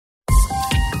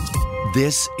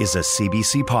This is a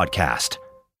CBC podcast.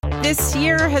 This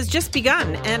year has just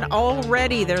begun, and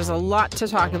already there's a lot to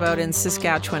talk about in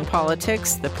Saskatchewan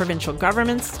politics. The provincial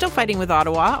government's still fighting with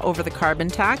Ottawa over the carbon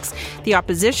tax. The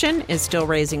opposition is still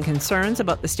raising concerns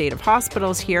about the state of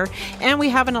hospitals here, and we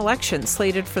have an election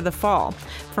slated for the fall.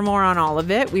 For more on all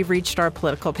of it, we've reached our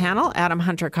political panel. Adam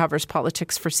Hunter covers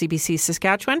politics for CBC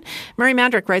Saskatchewan. Murray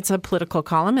Mandrick writes a political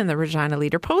column in the Regina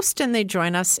Leader-Post, and they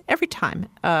join us every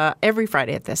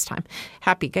Friday at this time.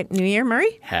 Happy New Year,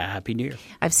 Murray. Happy New Year.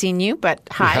 I've seen you, but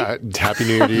hi. Happy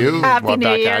New Year to you. Happy New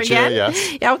Year again.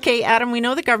 Yes. Okay, Adam, we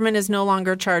know the government is no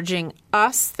longer charging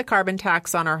us the carbon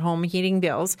tax on our home heating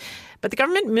bills, but the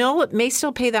government may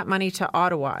still pay that money to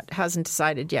Ottawa. It hasn't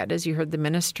decided yet, as you heard the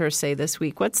minister say this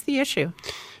week. What's the issue?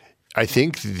 I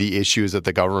think the issue is that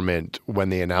the government, when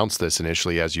they announced this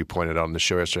initially, as you pointed out on the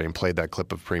show yesterday and played that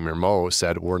clip of Premier Moe,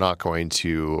 said we're not going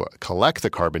to collect the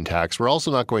carbon tax. We're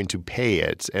also not going to pay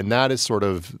it. And that is sort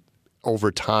of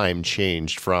over time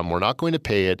changed from we're not going to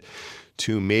pay it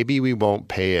to maybe we won't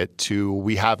pay it to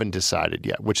we haven't decided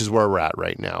yet, which is where we're at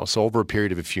right now. So over a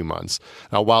period of a few months.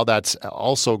 Now, while that's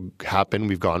also happened,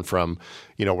 we've gone from,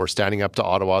 we're standing up to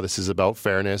Ottawa. This is about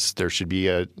fairness. There should be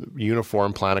a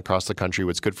uniform plan across the country.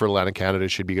 What's good for Atlantic Canada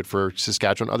should be good for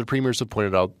Saskatchewan. Other premiers have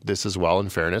pointed out this as well in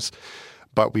fairness.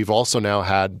 But we've also now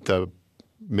had the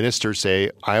ministers say,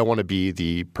 I want to be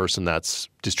the person that's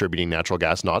distributing natural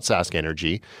gas, not Sask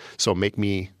Energy. So give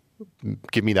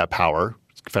me that power,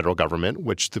 federal government,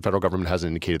 which the federal government hasn't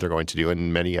indicated they're going to do,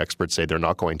 and many experts say they're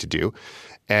not going to do.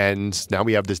 And now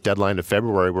we have this deadline of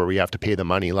February where we have to pay the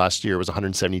money. Last year was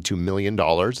 $172 million.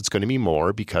 It's going to be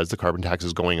more because the carbon tax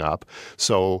is going up.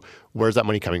 So where's that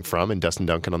money coming from? And Dustin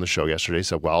Duncan on the show yesterday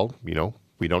said, well, we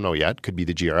don't know yet. Could be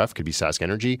the GRF, could be Sask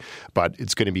Energy, but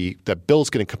it's going to be that bill's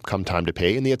going to come time to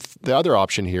pay. And the other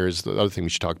option here is the other thing we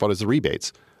should talk about is the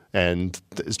rebates. And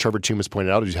as Trevor Tomb has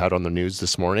pointed out, as you had on the news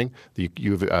this morning, the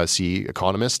UC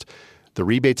economist, the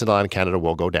rebates in Atlantic Canada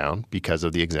will go down because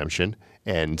of the exemption,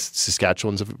 and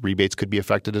Saskatchewan's rebates could be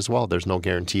affected as well. There's no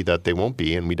guarantee that they won't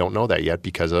be, and we don't know that yet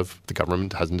because of the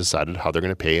government hasn't decided how they're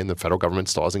going to pay, and the federal government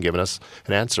still hasn't given us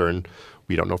an answer, and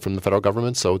we don't know from the federal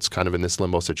government, so it's kind of in this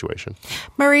limbo situation.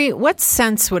 Murray, what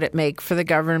sense would it make for the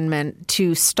government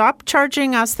to stop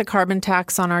charging us the carbon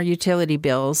tax on our utility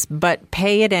bills, but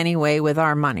pay it anyway with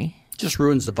our money? Just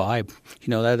ruins the vibe.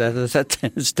 That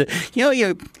tends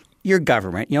to, your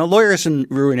government. Lawyers can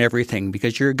ruin everything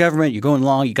because you're a government, you're going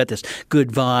along, you got this good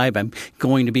vibe. I'm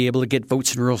going to be able to get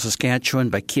votes in rural Saskatchewan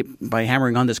by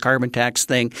hammering on this carbon tax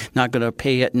thing, not going to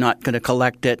pay it, not going to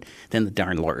collect it. Then the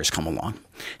darn lawyers come along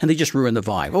and they just ruin the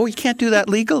vibe. Oh, you can't do that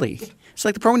legally. It's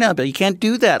like the pronoun bill. You can't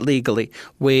do that legally.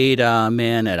 Wait a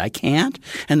minute. I can't?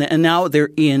 And now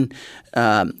they're in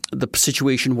the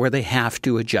situation where they have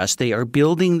to adjust. They are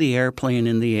building the airplane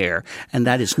in the air, and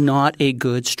that is not a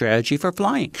good strategy for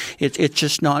flying. It's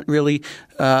just not really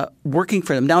working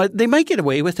for them. Now, they might get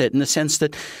away with it in the sense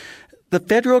that the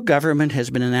federal government has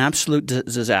been an absolute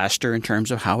disaster in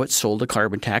terms of how it's sold the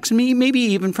carbon tax, and maybe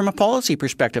even from a policy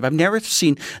perspective. I've never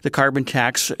seen the carbon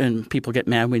tax, and people get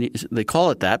mad when they call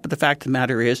it that, but the fact of the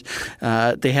matter is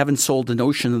they haven't sold the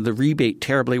notion of the rebate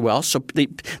terribly well, so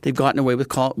they've gotten away with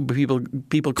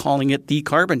people calling it the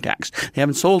carbon tax. They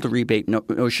haven't sold the rebate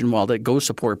notion well that goes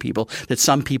to poor people, that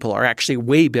some people are actually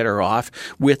way better off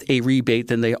with a rebate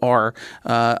than they are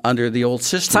under the old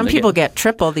system. Some people get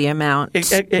triple the amount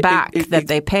back that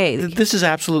they pay. This is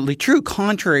absolutely true,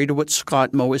 contrary to what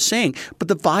Scott Moe is saying. But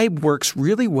the vibe works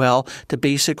really well to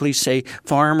basically say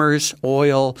farmers,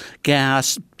 oil,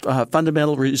 gas,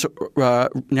 fundamental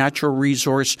natural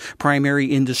resource primary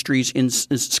industries in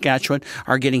Saskatchewan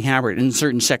are getting hammered. In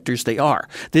certain sectors they are.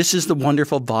 This is the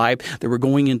wonderful vibe that we're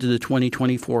going into the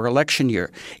 2024 election year.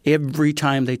 Every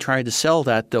time they try to sell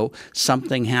that, though,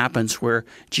 something happens where,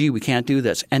 gee, we can't do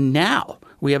this. And now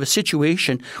we have a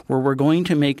situation where we're going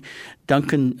to make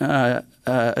Dustin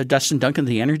Duncan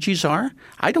the energy czar.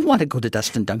 I don't want to go to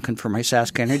Dustin Duncan for my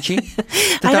Sask Energy.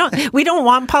 We don't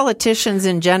want politicians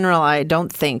in general, I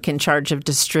don't think, in charge of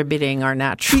distributing our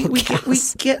natural gas. We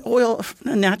get oil,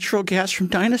 natural gas from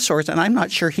dinosaurs, and I'm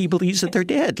not sure he believes that they're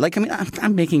dead.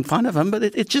 I'm making fun of him, but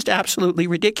it's just absolutely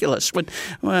ridiculous.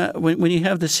 When you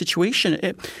have this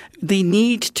situation, they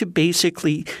need to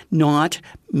basically not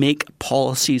make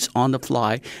policies on the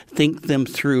fly, think them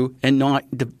through, and not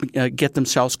get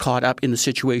themselves caught up in the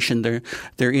situation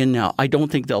they're in now. I don't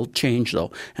think they'll change,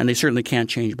 though, and they certainly can't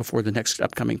change before the next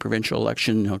upcoming provincial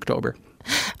election in October.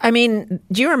 I mean,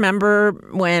 do you remember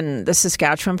when the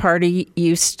Saskatchewan Party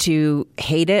used to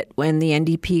hate it when the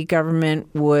NDP government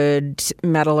would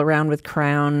meddle around with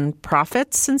Crown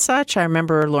profits and such? I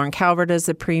remember Lauren Calvert as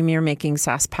the premier making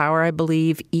SaskPower, I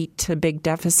believe, eat a big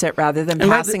deficit rather than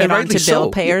passing it on to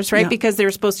bill payers, right? Yeah. Because they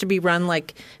were supposed to be run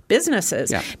like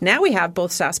businesses. Yeah. Now we have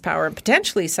both SaskPower and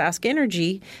potentially Sask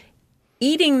Energy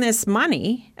eating this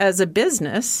money as a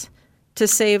business to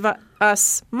save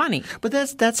us money. But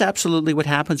that's absolutely what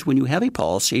happens when you have a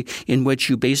policy in which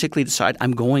you basically decide,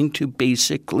 I'm going to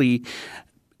basically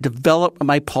develop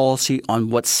my policy on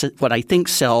what I think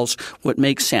sells, what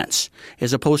makes sense,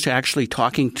 as opposed to actually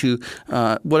talking to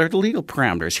what are the legal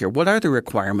parameters here? What are the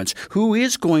requirements? Who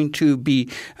is going to be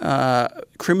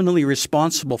criminally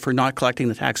responsible for not collecting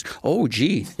the tax? Oh,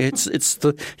 gee,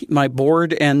 my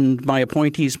board and my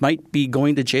appointees might be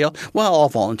going to jail. Well, I'll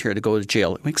volunteer to go to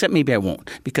jail, except maybe I won't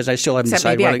because I still haven't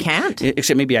decided. Except maybe I can't.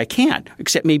 Except maybe I can't.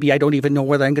 Except maybe I don't even know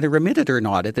whether I'm going to remit it or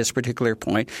not at this particular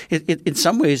point. In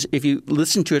some ways, if you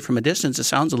listen to it from a distance, it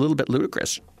sounds a little bit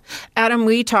ludicrous. Adam,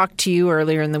 we talked to you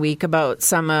earlier in the week about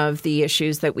some of the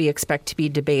issues that we expect to be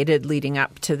debated leading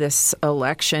up to this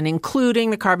election, including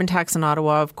the carbon tax in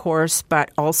Ottawa, of course,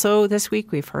 but also this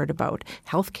week we've heard about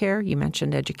healthcare. You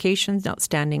mentioned education,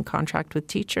 outstanding contract with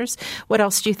teachers. What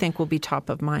else do you think will be top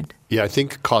of mind? Yeah, I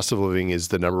think cost of living is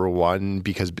the number one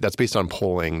because that's based on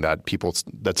polling that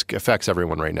affects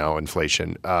everyone right now,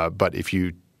 inflation. But if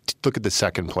you look at the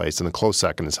second place, and the close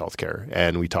second is healthcare.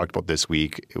 And we talked about this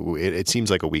week. It seems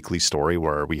like a weekly story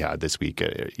where we had this week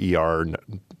ER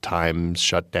times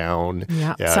shut down.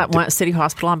 Yeah, it's at one City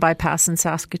Hospital on Bypass in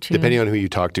Saskatoon. Depending on who you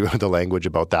talk to, the language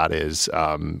about that is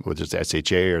whether it's the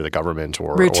SHA or the government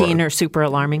or routine or super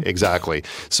alarming. Exactly.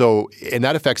 So, and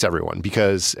that affects everyone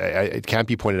because it can't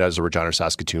be pointed out as a Regina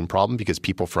Saskatoon problem because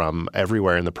people from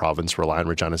everywhere in the province rely on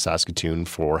Regina Saskatoon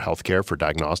for healthcare, for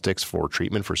diagnostics, for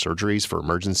treatment, for surgeries, for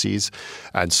emergencies.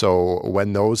 And so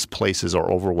when those places are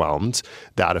overwhelmed,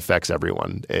 that affects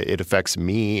everyone. It affects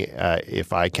me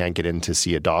if I can't get in to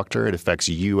see a doctor. It affects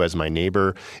you as my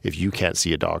neighbor if you can't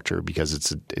see a doctor because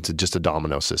it's just a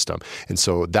domino system. And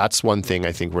so that's one thing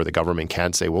I think where the government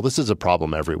can't say, well, this is a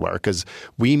problem everywhere because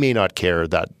we may not care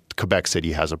that Quebec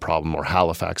City has a problem or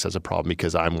Halifax has a problem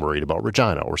because I'm worried about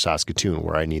Regina or Saskatoon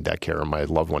where I need that care or my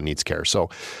loved one needs care. So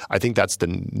I think that's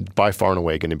by far and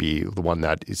away going to be the one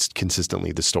that is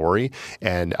consistently the story.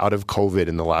 And out of COVID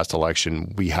in the last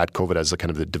election, we had COVID as kind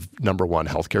of the number one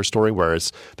healthcare story,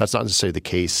 whereas that's not necessarily the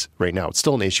case right now. It's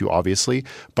still an issue, obviously,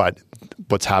 but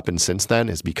what's happened since then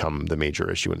has become the major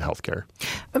issue in healthcare.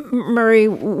 Murray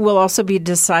will also be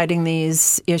debating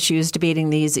these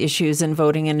issues and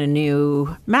voting in a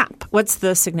new map. What's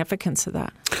the significance of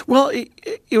that? Well,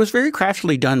 it was very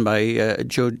craftily done by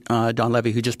Joe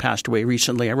Donlevy, who just passed away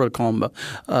recently. I wrote a column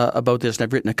about this, and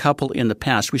I've written a couple in the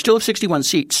past. We still have 61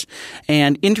 seats.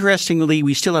 And interestingly,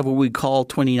 we still have what we call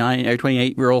 29 or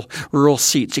 28 rural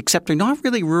seats, except they're not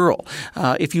really rural.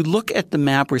 If you look at the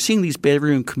map, we're seeing these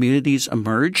bedroom communities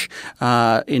emerge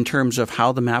in terms of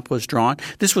how the map was drawn.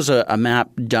 This was a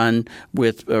map done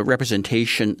with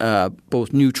representation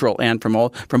both neutral and from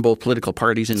both political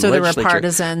parties in the legislature. So there were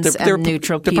partisans and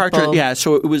neutral people. Yeah,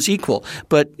 so it was equal.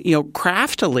 But,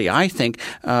 craftily, I think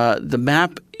the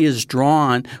map is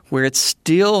drawn where it's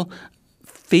still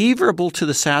favorable to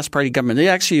the Sask Party government. It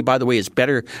actually, by the way, is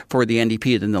better for the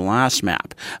NDP than the last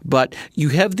map. But you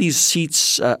have these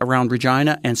seats around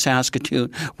Regina and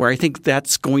Saskatoon where I think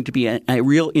that's going to be a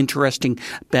real interesting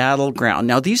battleground.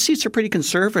 Now, these seats are pretty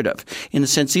conservative in the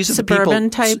sense these are suburban the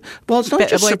people. Type? Well, it's not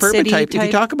just suburban type. If you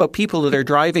talk about people that are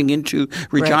driving into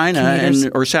Regina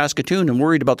or Saskatoon and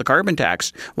worried about the carbon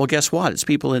tax, well, guess what? It's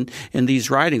people in these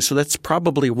ridings. So that's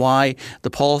probably why the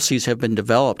policies have been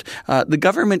developed. The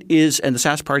government and the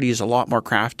Sask Party is a lot more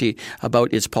crafty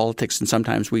about its politics than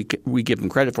sometimes we give them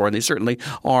credit for, and they certainly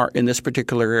are in this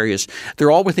particular areas. They're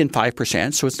all within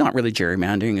 5%, so it's not really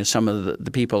gerrymandering as some of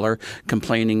the people are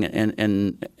complaining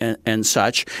and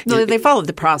such. No, they followed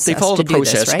the process. They followed the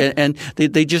process, this, right? and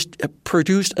they just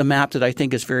produced a map that I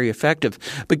think is very effective.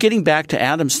 But getting back to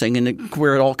Adam's thing and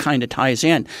where it all kind of ties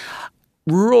in,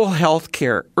 rural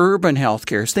healthcare, urban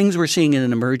healthcare, things we're seeing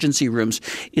in emergency rooms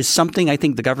is something I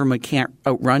think the government can't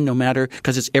outrun no matter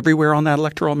because it's everywhere on that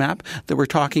electoral map that we're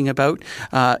talking about.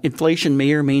 Inflation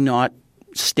may or may not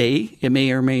stay. It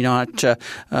may or may not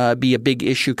be a big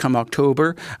issue come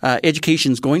October.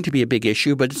 Education is going to be a big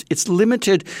issue, but it's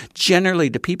limited generally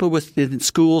to people within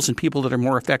schools and people that are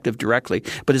more effective directly.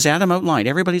 But as Adam outlined,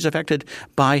 everybody's affected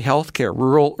by healthcare,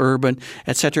 rural, urban,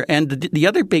 etc. And the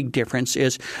other big difference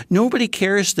is nobody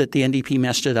cares that the NDP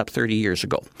messed it up 30 years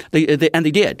ago. They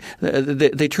did.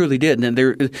 They truly did. And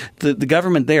the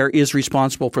government there is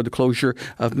responsible for the closure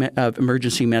of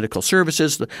emergency medical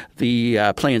services,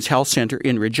 the Plains Health Centre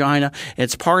in Regina.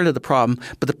 It's part of the problem,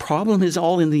 but the problem is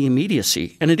all in the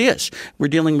immediacy, and it is. We're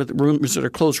dealing with rooms that are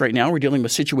closed right now. We're dealing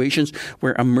with situations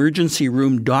where emergency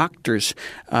room doctors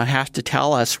have to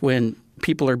tell us when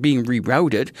people are being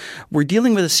rerouted. We're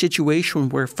dealing with a situation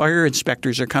where fire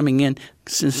inspectors are coming in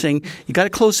saying, you got to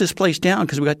close this place down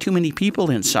because we got too many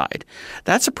people inside.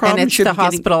 That's a problem. And it's the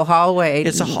hospital hallway.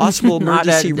 It's a hospital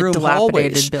emergency room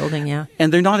hallways. Building, yeah.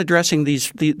 And they're not addressing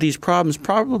these problems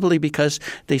probably because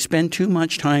they spend too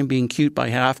much time being cute by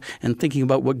half and thinking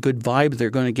about what good vibe they're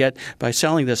going to get by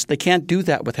selling this. They can't do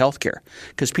that with healthcare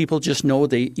because people just know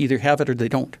they either have it or they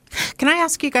don't. Can I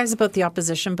ask you guys about the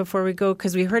opposition before we go?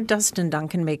 Because we heard Dustin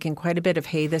Duncan making quite a bit of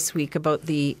hay this week about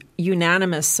the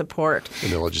unanimous support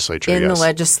in the legislature,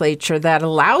 legislature that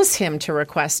allows him to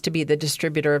request to be the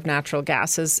distributor of natural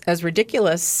gas. As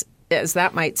ridiculous as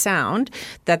that might sound,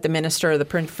 that the minister or the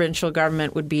provincial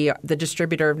government would be the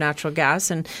distributor of natural gas.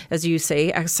 And as you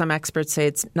say, some experts say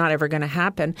it's not ever going to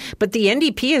happen. But the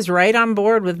NDP is right on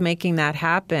board with making that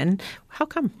happen. How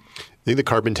come? I think the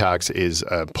carbon tax is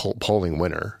a polling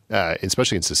winner,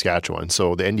 especially in Saskatchewan.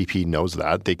 So the NDP knows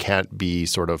that. They can't be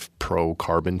sort of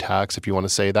pro-carbon tax, if you want to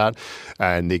say that.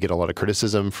 And they get a lot of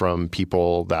criticism from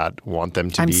people that want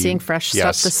them to I'm be. seeing fresh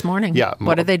stuff this morning. Yeah.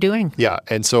 What are they doing? Yeah.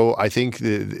 And so I think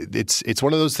it's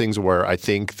one of those things where I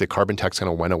think the carbon tax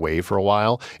kind of went away for a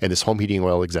while. And this home heating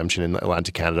oil exemption in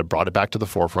Atlantic Canada brought it back to the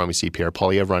forefront. We see Pierre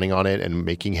Poilievre running on it and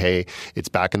making hay. It's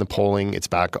back in the polling. It's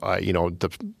back,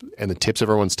 and the tips of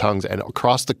everyone's tongues. And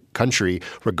across the country,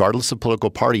 regardless of political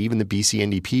party, even the BC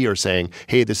NDP are saying,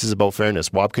 hey, this is about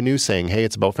fairness. Wab Kinew saying, hey,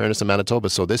 it's about fairness in Manitoba.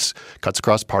 So this cuts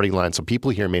across party lines. So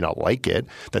people here may not like it,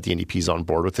 that the NDP is on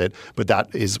board with it. But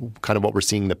that is kind of what we're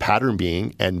seeing the pattern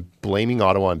being. And blaming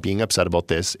Ottawa and being upset about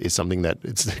this is something that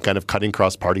it's kind of cutting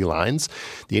across party lines.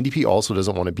 The NDP also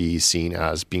doesn't want to be seen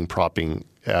as being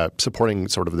supporting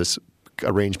sort of this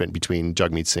arrangement between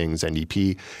Jagmeet Singh's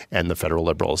NDP and the federal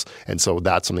Liberals. And so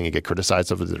that's something they get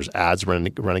criticized of. There's ads run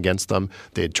against them.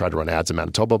 They tried to run ads in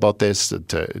Manitoba about this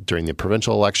during the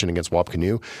provincial election against Wab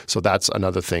Kinew. So that's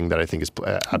another thing that I think is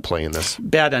at play in this.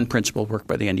 Bad unprincipled work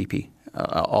by the NDP.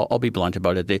 I'll be blunt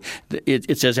about it.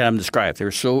 It's as Adam described. They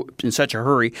were so in such a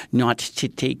hurry not to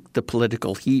take the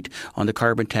political heat on the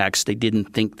carbon tax. They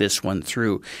didn't think this one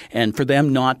through. And for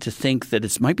them not to think that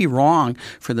it might be wrong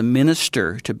for the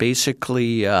minister to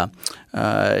basically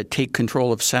take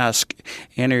control of Sask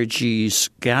Energy's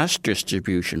gas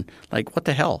distribution. Like, what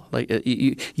the hell? Like,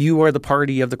 you are the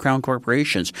party of the Crown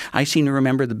Corporations. I seem to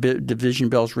remember the division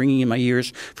bells ringing in my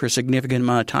ears for a significant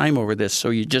amount of time over this. So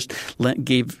you just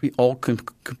gave all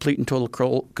complete and total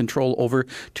control over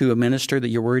to a minister that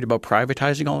you're worried about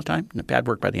privatizing all the time? Bad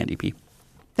work by the NDP.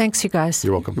 Thanks, you guys.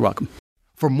 You're welcome. You're welcome.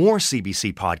 For more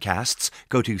CBC podcasts,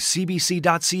 go to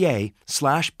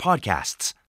cbc.ca/podcasts.